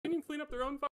their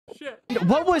own fucking shit.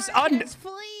 What was on?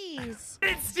 Please. I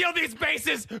didn't steal these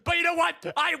bases, but you know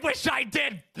what? I wish I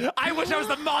did. I wish I was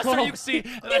the monster you see.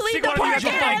 You leave the park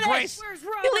out. Grace.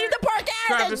 You leave the park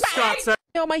out. Travis Scott said.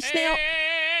 No, my snail.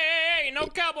 Hey, no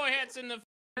cowboy hats in the.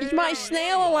 Is my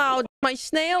snail allowed? My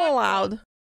snail allowed?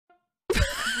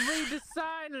 Read the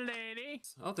sign, lady.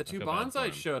 Oh, the 2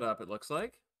 bonsais showed up. It looks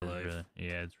like. Yeah,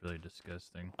 it's really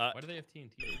disgusting. Why do they have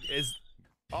TNT? Is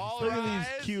Look at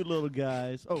these cute little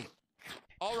guys. Oh.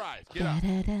 All right, get up.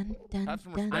 Have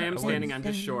some respect. I am standing. I'm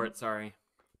just short. Sorry.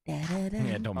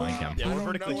 Yeah, don't mind him. Yeah, we're Don't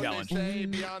vertically know what challenged. they say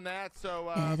beyond that,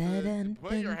 so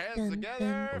put your hands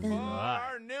together for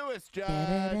our newest judge.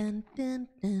 Man,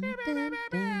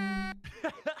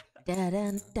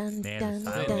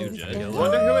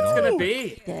 Wonder who it's gonna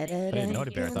be. Hey,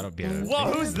 Naughty Bear, I thought it would be a...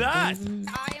 Whoa, who's that?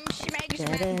 I am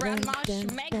Shmeg, Grandma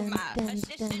Shmegma,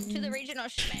 assistant to the regional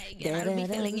Shmeg, and I'll be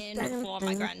filling in for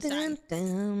my grandson.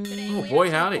 Today Oh we boy,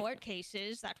 have some howdy. court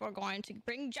cases that we're going to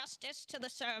bring justice to the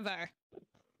server.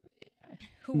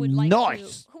 Who would like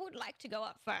to go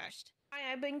up first?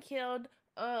 I've been killed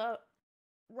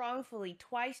wrongfully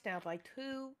twice now by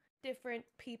 2 different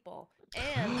people,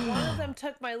 and one of them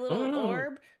took my little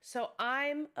orb, so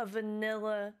I'm a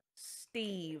vanilla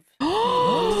Steve.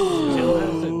 Whoa!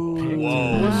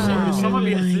 Someone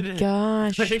my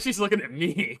gosh. I think she's looking at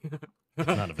me.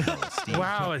 Not a vanilla Steve.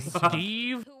 Wow,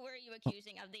 Steve. Who were you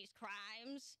accusing of these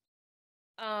crimes?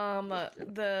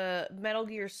 The Metal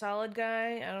Gear Solid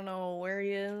guy. I don't know where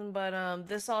he is, but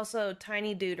this also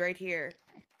tiny dude right here.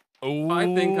 Oh, I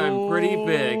think I'm pretty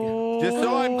big. Just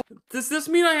so I'm. Does this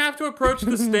mean I have to approach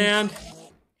the stand?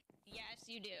 Yes,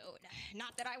 you do.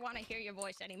 Not that I want to hear your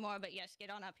voice anymore, but yes, get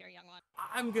on up here, young one.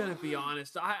 I'm gonna be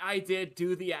honest. I did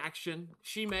do the action.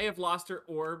 She may have lost her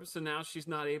orb, so now she's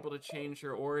not able to change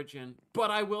her origin.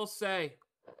 But I will say,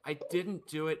 I didn't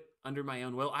do it under my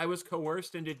own will. I was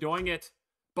coerced into doing it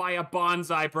by a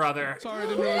bonsai brother. Sorry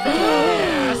to know.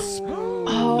 Yes.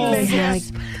 Oh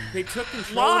Yes. my. They took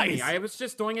control of me. I was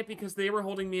just doing it because they were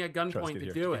holding me at gunpoint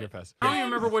to do it. I don't even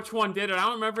remember which one did it. I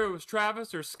don't remember if it was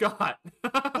Travis or Scott.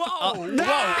 Whoa,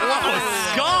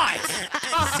 Scott!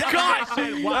 Scott!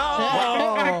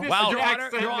 Wow. Wow,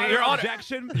 Your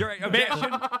objection. Your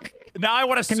objection. Now I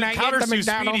want to Can I get the countersue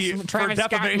McDonald's Speedy from for Travis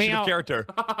Scott defamation meal? of character.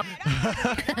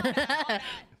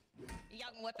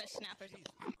 Young whippersnappers.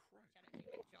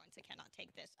 I cannot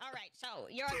take this. All right, so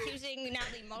you're accusing now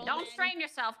the mole Don't man. strain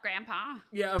yourself, Grandpa.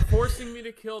 Yeah, of forcing me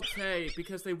to kill Tay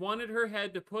because they wanted her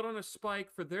head to put on a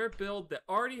spike for their build that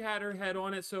already had her head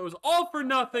on it, so it was all for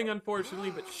nothing,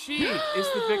 unfortunately. But she is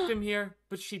the victim here,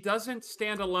 but she doesn't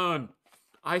stand alone.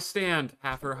 I stand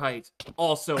half her height,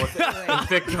 also a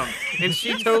victim, and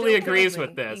she totally agrees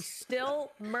with He this.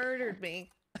 still murdered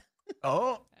me.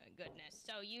 Oh. Goodness.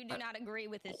 So you do not agree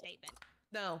with his statement?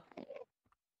 No.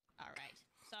 All right.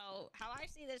 So how I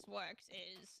see this works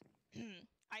is,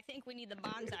 I think we need the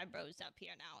BonsaiBroz up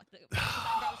here now. The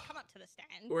BonsaiBroz, come up to the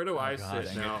stand. Where do I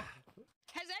sit now?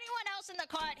 Has anyone else in the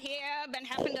court here been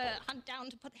having to hunt down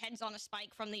to put heads on a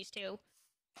spike from these 2?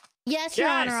 Yes, Your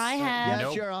Honor, I have.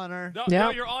 Yes, Your Honor. No,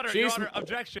 Your Honor, Your Honor,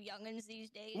 objection. Youngins these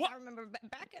days. What? I remember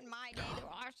back in my day, there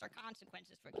are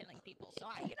consequences for killing people. So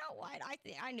you know what?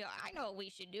 I know what we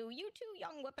should do. You 2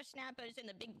 young whippersnappers in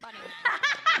the big bunny man.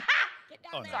 Get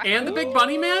down there. And the big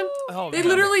bunny man? Oh, They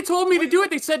literally told me to do it.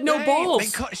 They said no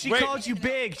balls. She called you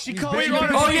big. She called you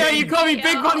big. Oh yeah, you call me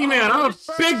Big Bunny Man. I'm a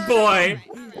big boy.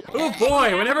 Oh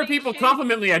boy, whenever people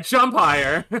compliment me, I jump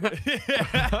higher. All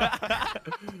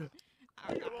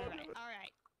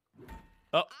right.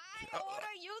 Oh. I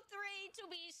order you 3 to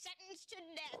be sentenced to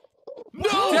death. No!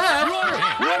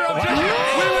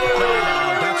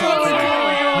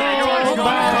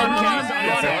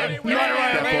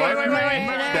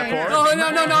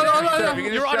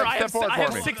 Your Honor, I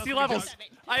have 60 levels.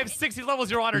 I have 60 levels,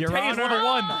 Your Honor. Tay is level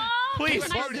 1. Please.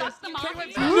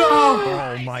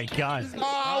 Oh my God.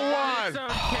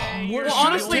 Well,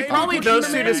 honestly, probably those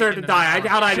 2 deserve to die. I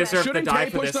doubt I deserve to die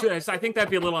for this. I think that'd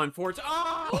be a little unfortunate.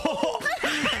 Oh!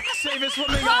 Save this for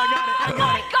me. I got it. Oh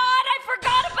my God, I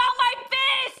forgot about my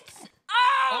fists!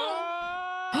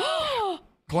 Oh!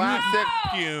 Classic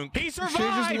puke. He survived.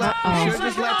 Should've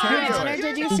just let her do it.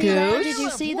 Did you see that? Did you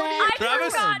see that? I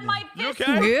forgot my fists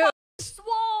okay?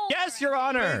 swole. Yes, Your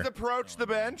Honor. Please approach the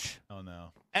bench. Oh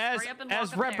no. Hurry up and walk As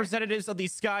up there. representatives of the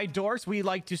Sky Dorks, we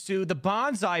like to sue the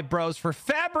BonsaiBroz for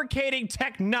fabricating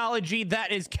technology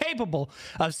that is capable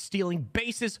of stealing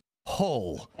bases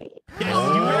whole. Yes,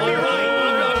 you really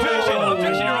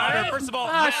Objection, Your Honor. First of all,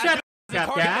 Shut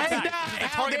up, guy.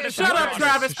 Shut up,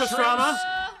 Travis Pastrana.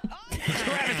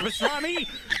 Travis Pastrami.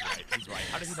 he's right?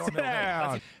 How does he know our middle name?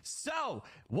 That's- So,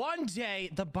 one day,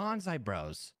 the Bonsai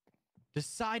Bros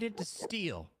decided to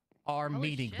steal our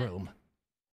meeting room.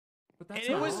 But And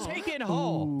it was taken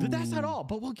whole. That's not all,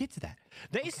 but we'll get to that.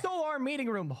 They stole our meeting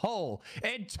room whole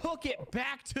and took it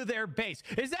back to their base.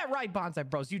 Is that right, Bonsai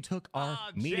Bros? You took our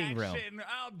meeting room.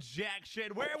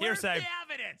 Objection. Where's Hearsay. the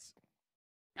evidence?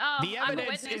 Oh, The I'm a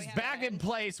evidence witness. is back in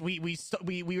place. We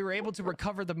were able to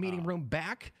recover the meeting room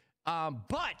back,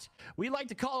 but we like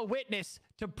to call a witness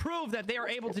to prove that they are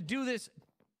able to do this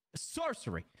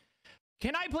sorcery.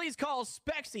 Can I please call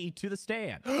Spexy to the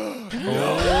stand? Oh,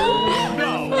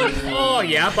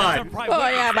 yeah, bud. Oh,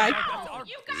 yeah, bud.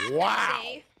 You got Wow.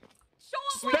 Spexy. Show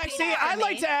 'em what you Spexy, got I'd for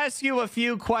like me. to ask you a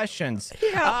few questions.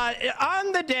 Yeah.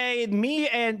 On the day, me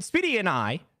and Speedy and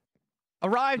I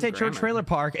arrived at your Grammar. trailer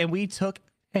park, and we took...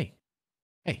 Hey,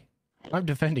 I'm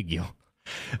defending you.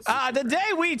 The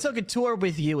day we took a tour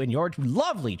with you in your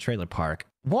lovely trailer park,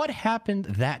 what happened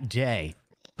that day?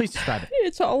 Please describe it.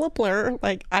 It's all a blur.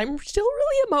 Like, I'm still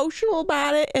really emotional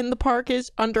about it, and the park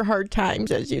is under hard times,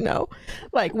 as you know.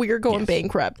 Like, we are going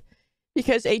bankrupt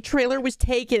because a trailer was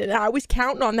taken, and I was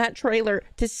counting on that trailer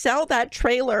to sell that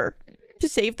trailer to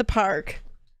save the park.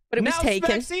 But it was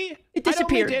taken. Spexy, It I don't mean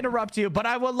disappeared. to interrupt you, but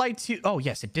I would like to... Oh,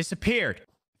 yes, it disappeared.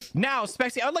 Now,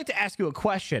 Spexy, I'd like to ask you a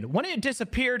question. When it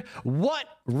disappeared, what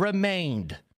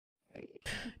remained?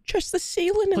 Just the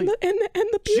ceiling and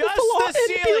the beautiful Just the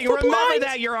ceiling. beautiful Remember blinds.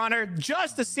 that, Your Honor.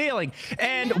 Just the ceiling.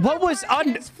 And what was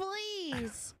under?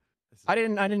 Please. I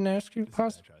didn't ask you.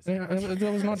 That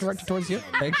was not directed towards you.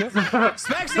 Thank you.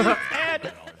 Spexy,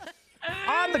 and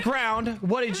on the ground,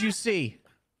 what did you see?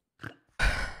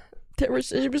 It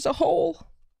was a hole.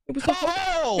 It was a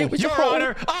hole. It was Your a hole.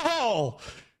 Honor, a hole.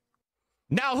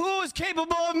 Now, who is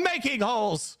capable of making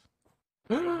holes?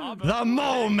 The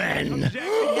moment.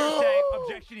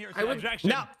 Objection here. I would- Objection.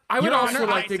 Now, I would Your also Honor,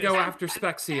 like to go after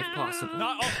Spexy if possible.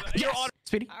 Yes.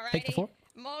 Speedy, take the floor.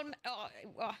 We're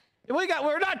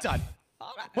not done.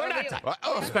 We're not done.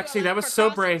 Spexy, that was so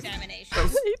brave. That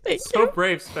was Thank so you.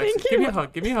 brave, Spexy. Thank Give me you. a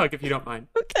hug. Give me a hug if you don't mind.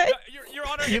 Okay. Your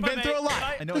Honor, You've if I been may, through a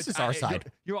lot. I know This is our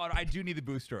side. Your Honor, I do need the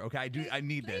booster. Okay, I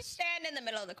need Please this. stand in the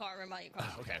middle of the courtroom while you cross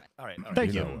examine. All right.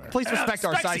 Thank you. Please respect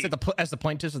our Spexy. sides as the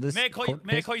plaintiffs of this. May I call court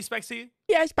case. you Spexy?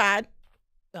 Yeah, it's bad.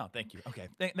 No, thank you. Okay,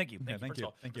 thank you. thank First you.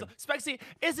 of all. Thank you. So, Spexy,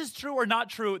 is this true or not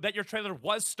true that your trailer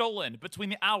was stolen between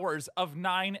the hours of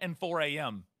 9 and 4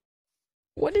 a.m.?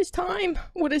 What is time?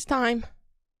 What is time?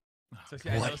 What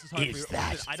is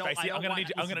that? Spexy, I'm gonna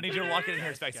need you to lock it in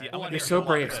here, Spexy. You're so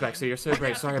brave, Spexy. You're so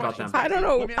brave. Sorry about them. I don't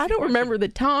know. I don't remember the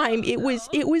time. It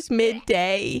was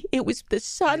midday. It was the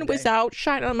sun was out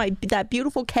shining on that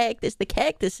beautiful cactus. The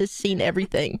cactus has seen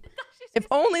everything. If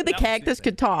only the cactus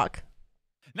could talk.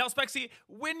 Now, Spexy,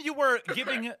 when your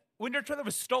trailer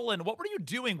was stolen, what were you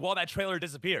doing while that trailer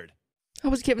disappeared? I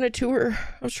was giving a tour.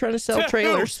 I was trying to sell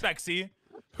trailers. Who, Spexy?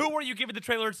 Who were you giving the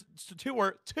trailers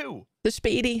tour to? The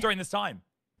Speedy. During this time?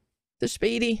 The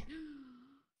Speedy.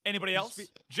 Anybody else?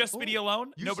 Just Speedy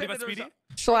alone? Nobody but Speedy?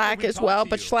 Schlack as well,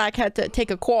 but Schlack had to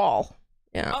take a call.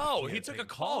 Yeah. Oh, he took a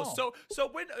call. So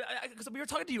when because we were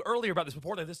talking to you earlier about this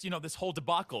before this this whole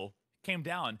debacle came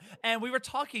down, and we were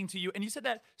talking to you, and you said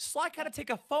that Slack had to take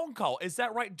a phone call. Is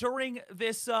that right? During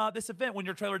this this event when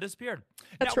your trailer disappeared.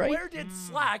 That's now, right. Where did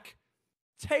Slack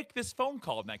take this phone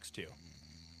call next to?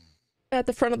 At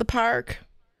the front of the park.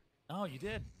 Oh, you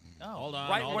did. Oh, Hold on,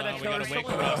 right hold where on, that we trailer gotta wake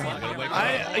stolen her up. was. We gotta wake her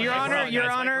up.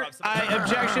 Your Honor,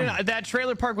 objection. That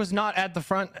trailer park was not at the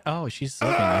front. Oh, she's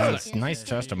sleeping. Nice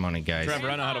testimony, guys. Trevor,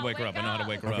 I know how to wake her up. I know how to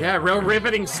wake her up. Yeah, real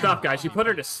riveting stuff, guys. You put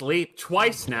her to sleep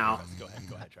twice now. Go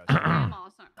ahead, Trevor.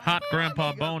 Hot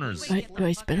grandpa boners. Do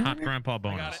I spit on Hot her? grandpa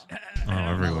boners. Oh,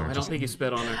 everywhere. I don't think you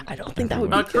spit on her. I don't think that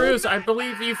would be Cruz, I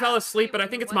believe you fell asleep, but I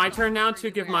think it's my turn now to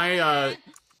give my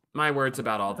my words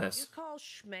about all this. Call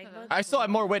Shmegma. I still have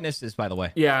more witnesses, by the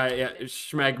way. Yeah,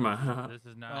 Shmegma. This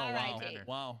is not. Alrighty.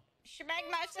 Wow.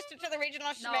 Shmegma, assistant to the regional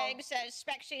Shmeg, says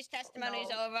Spexy's testimony's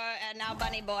over, and now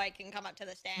Bunny Boy can come up to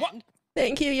the stand.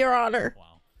 Thank you, Your Honor.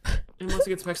 And once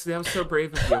again, Spexy, that was so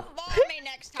brave of you. Ball me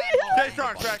next time, boy. Stay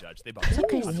strong, Specs. Judge, It's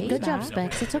okay. Good job,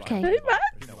 Specs. It's okay.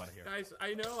 Guys,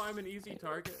 I know I'm an easy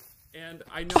target, and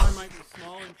I know I might be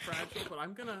small and fragile, but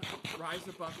I'm gonna rise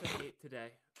above the hate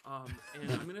today.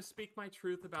 And I'm gonna speak my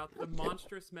truth about the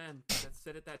monstrous men that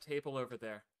sit at that table over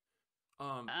there.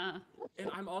 And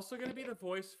I'm also gonna be the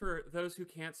voice for those who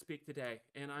can't speak today,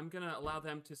 and I'm gonna allow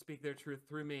them to speak their truth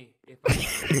through me.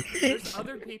 There's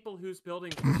other people whose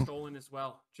buildings were stolen as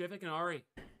well. Jivik and Ari,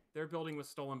 their building was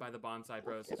stolen by the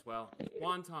BonsaiBroz as well.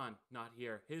 Wonton, not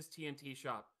here. His TNT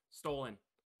shop, stolen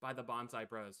by the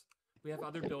BonsaiBroz. We have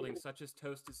other buildings such as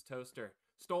Toast is Toaster,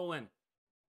 stolen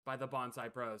by the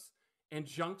BonsaiBroz. and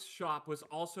Junk's shop was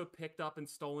also picked up and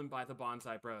stolen by the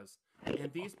BonsaiBroz.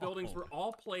 And these buildings were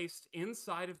all placed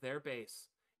inside of their base.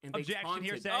 And they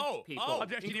taunted people.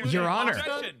 Objection, Your Honor.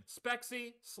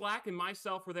 Spexy, Slack, and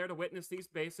myself were there to witness these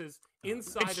bases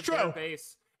inside of their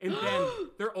base. And then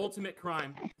their ultimate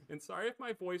crime. And sorry if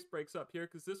my voice breaks up here,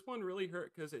 because this one really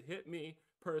hurt because it hit me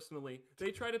personally.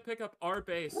 They tried to pick up our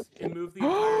base and move the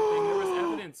entire thing. There was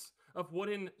evidence of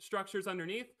wooden structures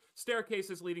underneath,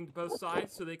 staircases leading to both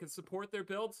sides so they could support their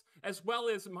builds, as well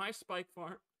as my spike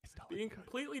farm being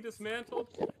completely dismantled.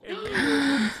 And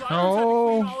Sirens had to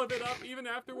clean all of it up even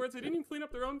afterwards. They didn't even clean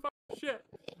up their own shit.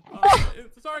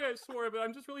 Sorry I swore, but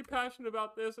I'm just really passionate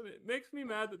about this, and it makes me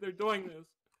mad that they're doing this.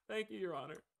 Thank you, Your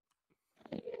Honor.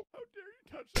 How dare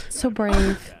you touch that? So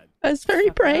brave. That's very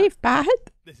brave, Bat.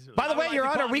 By the way, Your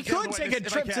Honor, we could take a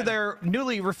trip to their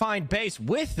newly refined base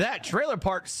with that trailer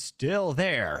park still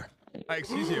there.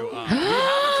 Excuse you. We have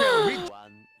a trailer.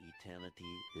 One eternity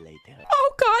later.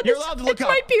 Oh God, You're allowed to look it's up.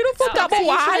 my beautiful double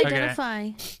wide.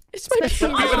 Identify. It's my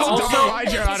beautiful double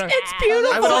wide, Your Honor. It's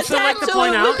beautiful. I would also it's like to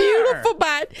point absolutely out- beautiful,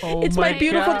 Bat. It's my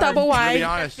beautiful double To be wide.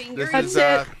 honest, That's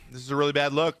it. this is a really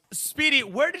bad look. Speedy,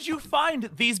 where did you find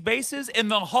these bases? In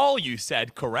the hall, you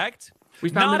said, correct? We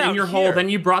found Not them in out your here. hole. Then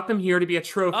you brought them here to be a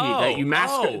trophy that you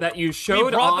that you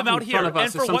showed brought off them out in front here. of us And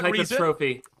as for some what type reason? of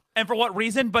trophy. And for what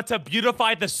reason? But to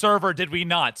beautify the server, did we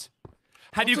not?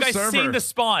 Have you What's a guys seen server? the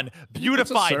spawn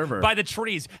beautified server? by the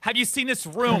trees? Have you seen this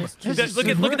room? Look at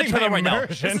the really trailer right now.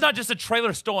 immersion. This is not just a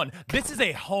trailer stolen. This is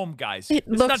a home, guys. It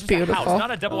This is looks not just beautiful. A house, not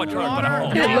a double wide trailer, but a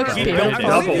home. It looks We beautiful. built it.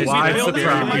 Double We wide, built it's it.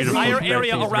 very The beautiful. entire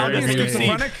area It's around us, very you can see.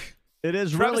 beautiful. It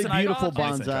is Travis really and I- beautiful,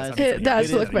 Travis, bonsai. It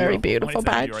does It look is very beautiful. beautiful,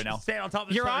 What is Bat. right now? Stand on top of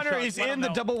the Your Honor is in the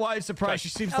double wide surprise. She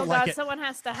seems to Oh like God, it. someone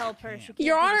has to help her. She can't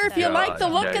Your do Honor, this if you alone. like the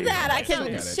look yeah, of that, I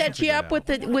can set you up with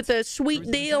a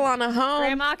sweet deal on a home.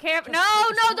 Grandma, careful. No,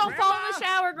 don't fall in the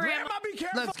shower, Grandma. Be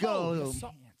careful. Let's go.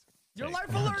 Your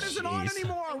life alert isn't on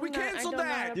anymore. We No, I canceled don't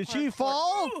know how that. to Did she park.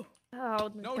 fall? Oh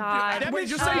God. Wait,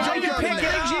 just Oh, say yeah. jump your pink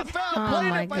egg. She fell. Oh Play it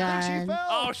my if I think she God. fell.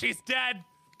 Oh, she's dead.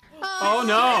 Oh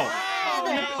no!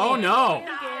 Oh no!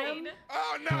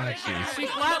 Oh no! She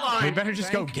flatlined. We better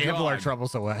just go gamble our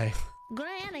troubles away.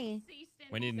 Granny.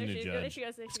 We need a There new she goes, there judge. she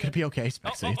goes, there she It's gonna be okay,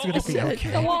 Spexy. It's gonna It's be a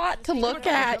okay. lot to look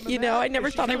at, you know. I never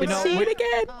thought I would see it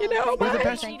again, you know. We're the Oh,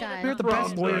 best. thank God. We're the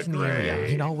best lawyers in the area.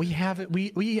 You know, we have it.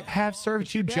 We have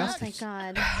served you Oh, thank justice.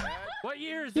 God. What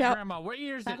year is it, Yep. Grandma? What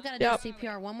year is I'm it? gonna do Yep.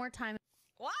 CPR one more time.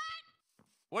 What?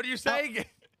 What are you saying?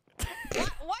 What you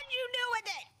do with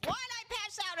it? Why'd I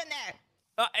pass out in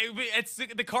there? It's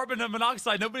the carbon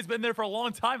monoxide. Nobody's been there for a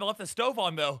long time. I left the stove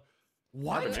on though.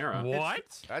 What? What?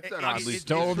 That's an oddly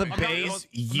Stole the I'm not- base, I'm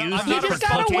used not it for just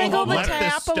gotta cooking, wiggle the left the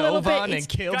tap a little stove bit. on, and It's-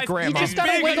 killed Guys, Grandma. You just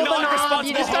gotta Being wiggle the knob. You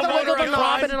non-responsible just gotta homeowner wiggle the and knob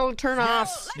crime. and it'll turn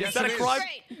off. Let me Is that a get this crime?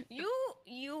 straight.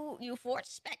 You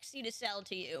forced Spexy to sell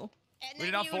to you. And We then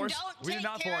did not you force. don't We did take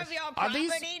not care force. of your Are property these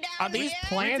down here?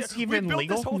 plants We even built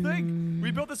legal? this whole thing.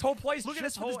 We built this whole place. Look at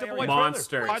this whole area.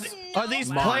 Monsters. Are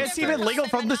these plants even legal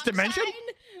from this dimension?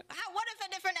 What if a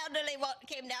different elderly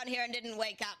came down here and didn't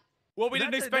wake up? Well, we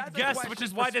didn't That's a- expect that's a guests, question which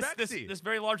is for why this Spexy.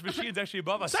 very large machine is actually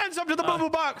above us. Send some to the boo boo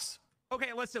box.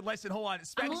 Okay, listen, hold on.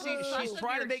 Oh, She's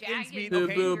trying to make ends meet. Boo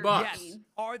Okay, boo box. yes.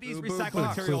 Are these Boo boo recycled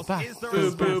box. materials? Boo Is there Boo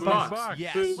a boo box.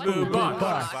 Yes. Boo box. Boo boo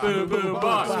box. Boo boo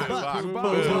box.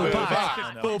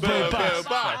 Boo boo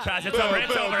box. Trash, it's over.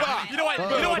 It's over. You know what?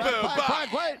 You know what?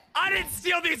 What? I didn't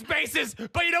steal these bases,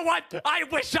 but you know what? I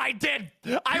wish I did.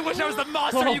 I wish I was the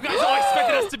monster you guys all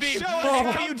expected us to be. Show us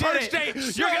how Come you did Purge it. Day,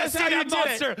 Show you're gonna us see how you that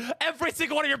did it. monster. Every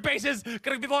single one of your bases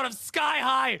gonna be blown up sky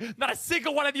high. Not a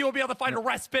single one of you will be able to find a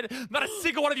respite. Not a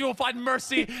single one of you will find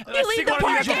mercy. Not a leave single the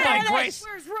one of you park will find out of grace.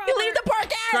 You leave the park out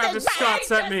of Travis this, Scott Bud.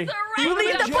 sent me. You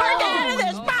leave the park out of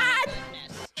this, Bud.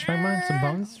 Shmeg some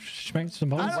bones. Shmeg some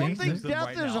bones. I don't think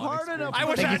death is hard enough. I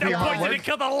wish I Thank you had for your no hard poison work. and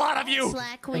killed a lot of you.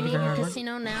 Slack, we need your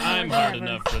casino now. I'm or hard never.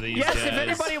 enough for these Yes, guys. if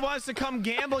anybody wants to come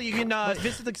gamble, you can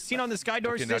visit the casino in the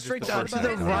Skydores Okay, now just district the first to the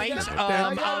thing. right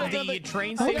Yeah. of the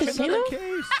train Oh, station. casino?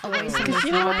 Oasis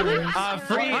Casino opening?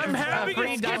 Free, I'm having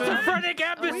free a diamond, schizophrenic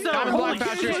episode. diamond Holy block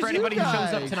vouchers for anybody who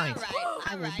shows up tonight.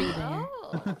 I will be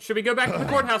there. Should we go back to the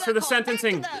courthouse for the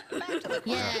sentencing?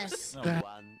 Yes.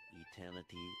 One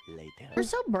eternity later. We're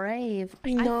so brave. I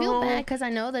I know. feel bad because I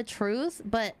know the truth,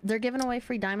 but they're giving away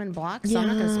free diamond blocks, so I'm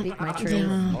not gonna speak my truth.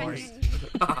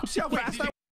 See how fast I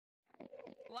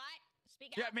What?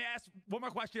 Speak Yeah, up. may I ask one more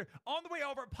question? On the way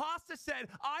over, Pasta said,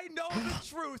 I know the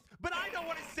truth, but I don't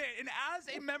want to say it. And as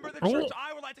a member of the church,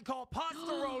 I would like to call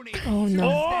Pastaroni. Oh, no.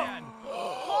 Stand.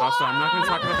 Pasta, I'm not going to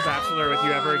talk about The Bachelor with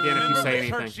you ever again if you say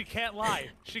Church, anything. she can't lie.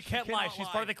 She can't lie. She's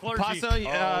part of the clergy.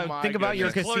 Pasta, think about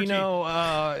your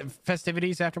casino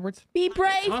festivities afterwards. Be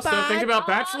brave, Pasta, think about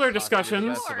Bachelor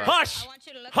discussions. Hush!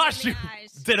 Hush, you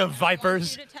den of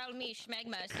vipers. I want you to tell me,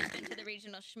 Shmegma, assistant to the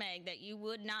regional Shmeg, that you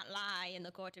would not lie in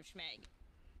the court of Shmeg.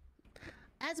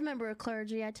 As a member of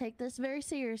clergy, I take this very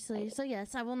seriously. So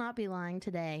yes, I will not be lying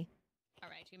today. All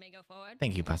right, you may go forward.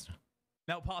 Thank you, Pasta.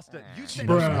 Now, Pasta, you said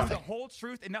you wanted the whole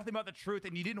truth and nothing about the truth,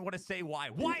 and you didn't want to say why.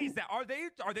 Why is that? Are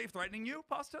they threatening you,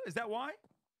 Pasta? Is that why?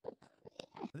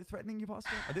 Are they threatening you, Pasta?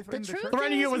 Are they threatening the church?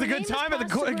 Threatening you with a good time at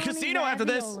the casino after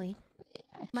this.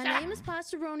 My name is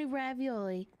Pastaroni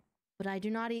Ravioli, but I do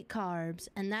not eat carbs,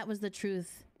 and that was the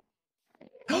truth.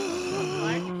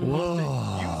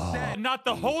 Whoa. You said not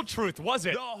the whole truth, was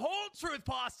it? The whole truth,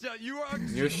 Pasta.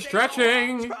 You're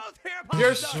stretching.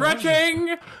 You're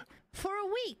stretching. For a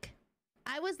week,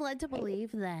 I was led to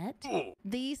believe that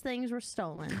these things were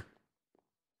stolen.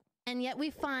 And yet we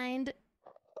find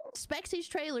Spexy's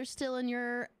trailer still in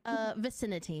your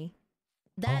vicinity.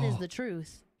 That is the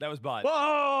truth. That was bought.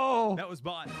 Whoa! That was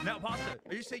bought. Now, Pasta,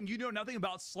 are you saying you know nothing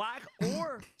about Slack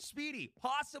or Speedy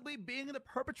possibly being the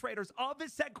perpetrators of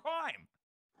this said crime?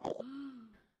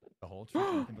 The whole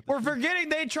truth. We're forgetting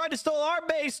they tried to steal our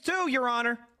base too, Your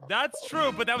Honor. That's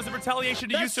true, but that was a retaliation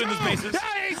to you two in this basis.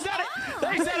 Yeah, he said it.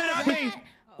 They said it, not me.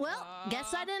 Well,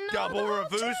 guess I didn't know. Double the whole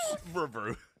reverse. truth.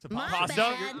 Reverse. My Pasta?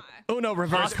 bad. Uno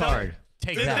reverse Pasta? card.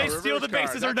 Take Did that. they steal the Reverse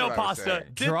bases card, or no, that's what I was Pasta? saying.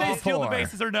 Did Draw they steal the 4.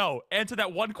 bases or no? Answer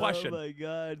that one question. Oh my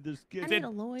God, this kid. I need a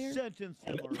lawyer. Sentence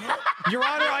him. Your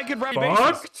Honor, I could write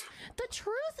Fucked. The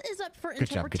truth is up for Good job, good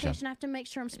job. interpretation. I have to make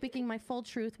sure I'm speaking my full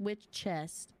truth with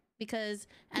chest. Because,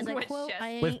 as I With quote, chest. I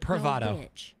ain't With bravado. no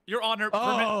bitch. Your Honor,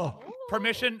 Oh.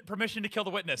 permission to kill the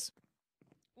witness.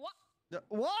 What?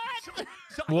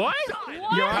 What?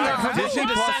 Your Honor, Wow. permission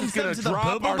to Plus send is gonna them to the drop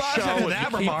our boo-boo-box show after if that you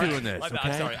keep remark. doing this. I'm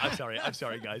Okay?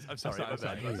 sorry, guys. I'm sorry.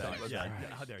 Yeah,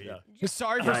 how dare you? You're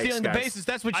sorry for Nice, stealing the guys. bases.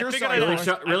 That's what I you're figured sorry it Really, out.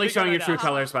 for. I really figured showing it your true out.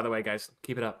 colors, by the way, guys.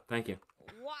 Keep it up. Thank you.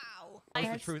 Wow. That's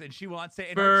the truth, and she will not say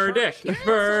it. Verdict. You're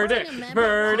Verdict. insulting a member of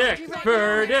Verdict. clergy right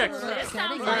Verdict. now. This sounds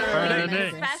Setting like up we need a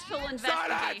evidence. special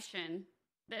investigation.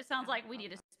 This sounds like we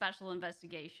need a special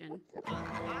investigation.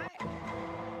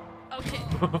 Okay.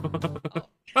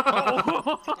 All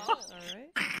right.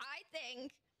 I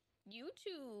think you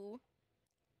two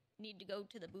need to go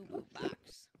to the boo-boo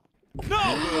box.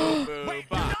 No! Boo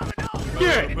box.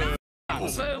 Good. Bring them here!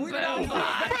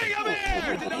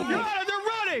 Your Honor, they're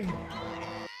running!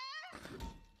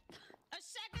 A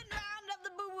second round of the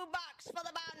boo-boo box for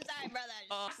the Bonsai Brothers.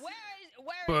 Where is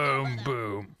Boom, your brother?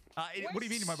 boom. What do you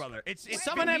mean, my brother? It's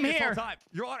Summon been him me this whole here. time.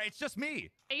 Your Honor, it's just me.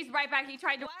 He's right back. He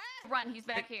tried to run. He's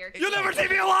back here. You'll never see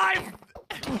me alive!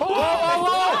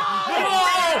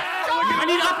 I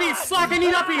need uppies. Slack, I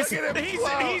need uppies.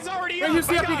 He's already Hey, up. who's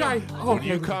the I got uppie guy? him. Oh, When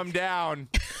you come down,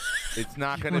 it's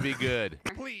not going to be good.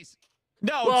 Please.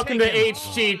 No, welcome to take him.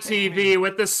 HGTV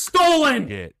with the stolen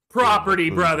Get Property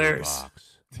in the boo-boo Brothers.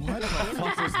 box. What the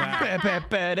fuck was that? All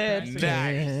right, Nice.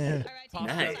 Bonsai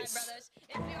Nice. Brothers.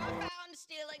 If you're found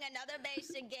stealing another base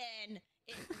again,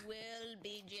 it will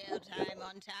be jail time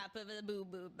on top of the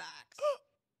boo-boo box.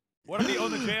 What if they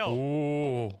own the jail?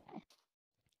 Ooh.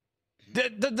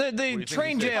 The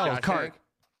train you said, jail Josh cart. Hank?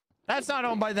 That's not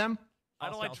owned by them. I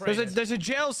don't like trains. There's a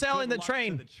jail cell in the Good luck to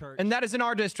train, the church. and that is in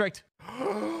our district.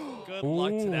 Good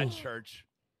luck to that church.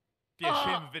 Be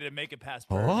ashamed if it didn't make it past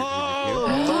purge.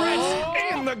 Oh,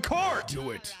 threats in the court.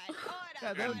 Do it. All right.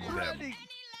 them. Any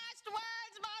last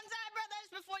words, Bonsai Brothers,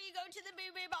 before you go to the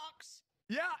boo-boo box?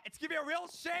 Yeah, it's gonna be a real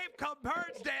shame come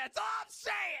purge day. That's all I'm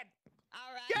saying.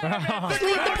 All right. Just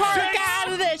leave the park out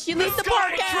of this. You leave the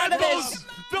park out of this.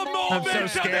 The moment I'm so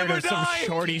shall scared never of some die.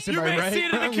 shorties in You my may right. see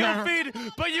it in the kill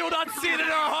feed, but you will not see it in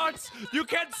our hearts. You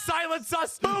can't silence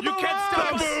us. You can't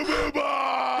stop us. Boo-boo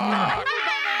box.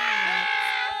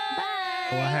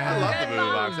 I love the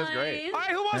boo-boo box. That's great. All right,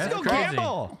 who wants to That's go crazy.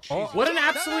 gamble? What an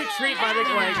absolute treat, by the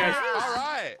way, guys. All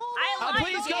right. I like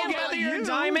Please go gambling. gather your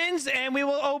diamonds, and we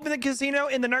will open the casino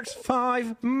in the next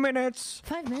 5 minutes.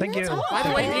 5 minutes? Thank you. Oh, By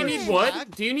the way, do you need wood?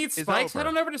 Black Do you need is spikes? over. Head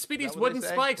on over to Speedy's Is that what Wooden they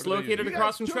say? Spikes, What do they located do?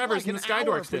 across from You guys Trevor's took in the like an Skydorks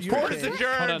hour for district. Court is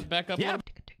adjourned. Hold on, back up. Yeah.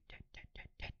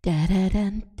 Da da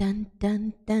dun dun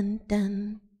dun dun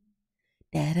dun.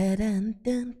 Da da dun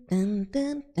dun dun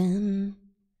dun dun.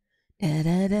 Da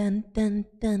da dun dun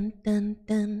dun dun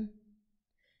dun.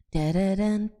 Da da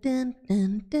dun dun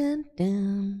dun dun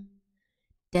dun.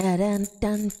 Da dun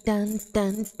dun dun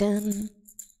dun dun.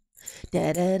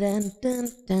 Da da dun dun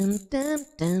dun dun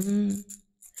dun.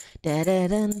 Da da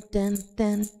dun dun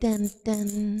dun dun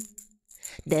dun.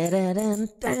 Da da dun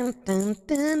dun dun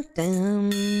dun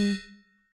dun.